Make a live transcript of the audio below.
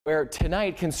Where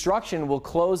tonight construction will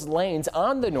close lanes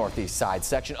on the northeast side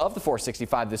section of the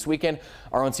 465 this weekend.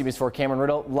 Our own CBS 4 Cameron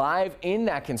Riddle live in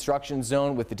that construction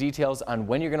zone with the details on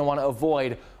when you're going to want to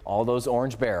avoid all those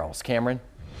orange barrels. Cameron.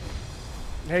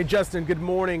 Hey Justin, good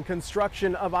morning.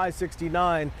 Construction of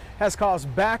I-69 has caused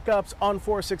backups on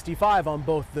 465 on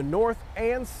both the north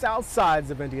and south sides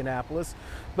of Indianapolis.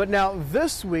 But now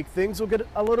this week things will get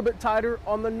a little bit tighter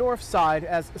on the north side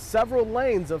as several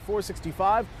lanes of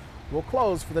 465 will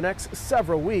close for the next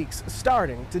several weeks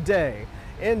starting today.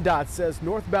 NDOT says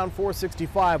northbound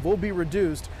 465 will be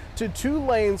reduced to 2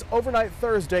 lanes overnight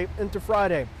Thursday into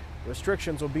Friday.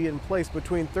 Restrictions will be in place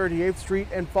between 38th Street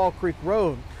and Fall Creek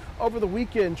Road. Over the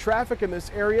weekend, traffic in this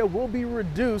area will be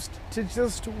reduced to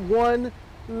just 1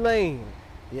 lane.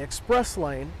 The express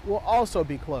lane will also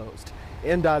be closed.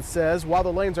 NDOT says while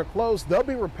the lanes are closed, they'll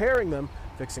be repairing them,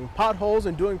 fixing potholes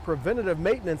and doing preventative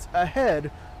maintenance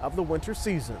ahead of the winter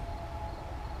season.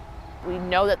 We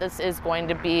know that this is going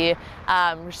to be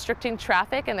restricting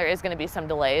traffic and there is going to be some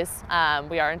delays.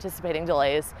 We are anticipating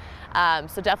delays.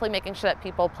 So definitely making sure that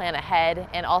people plan ahead,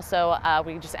 and also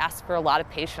we just ask for a lot of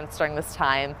patience during this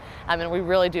time, and we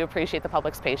really do appreciate the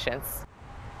public's patience.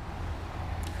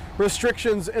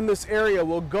 Restrictions in this area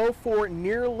will go for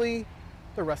nearly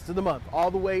the rest of the month, all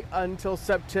the way until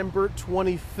September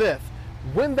 25th.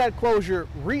 When that closure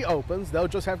reopens, they'll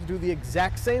just have to do the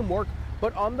exact same work,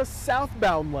 but on the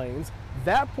southbound lanes,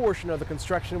 that portion of the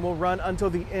construction will run until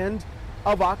the end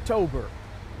of October.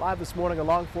 Live this morning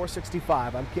along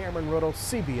 465, I'm Cameron Riddle,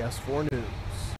 CBS 4 News.